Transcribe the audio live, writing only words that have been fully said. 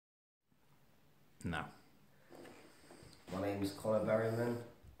No. My name is Colin Berryman.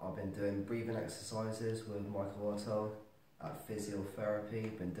 I've been doing breathing exercises with Michael Otto at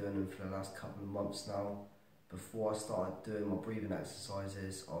physiotherapy. Been doing them for the last couple of months now. Before I started doing my breathing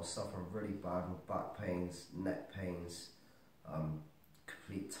exercises, I was suffering really bad with back pains, neck pains,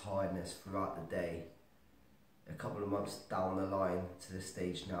 complete tiredness throughout the day. A couple of months down the line to this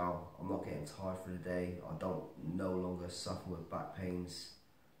stage now, I'm not getting tired through the day. I don't no longer suffer with back pains.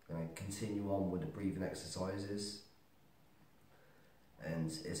 I'm going to continue on with the breathing exercises, and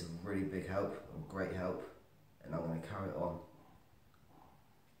it's a really big help, a great help, and I'm going to carry it on.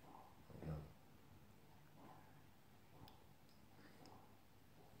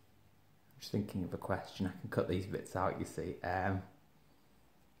 Just thinking of a question. I can cut these bits out, you see.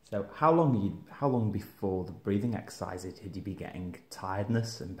 So how long before the breathing exercises did you be getting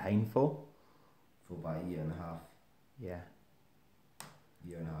tiredness and pain for? For about a year and a half. Yeah.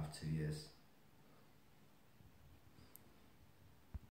 Year and a half, 2 years.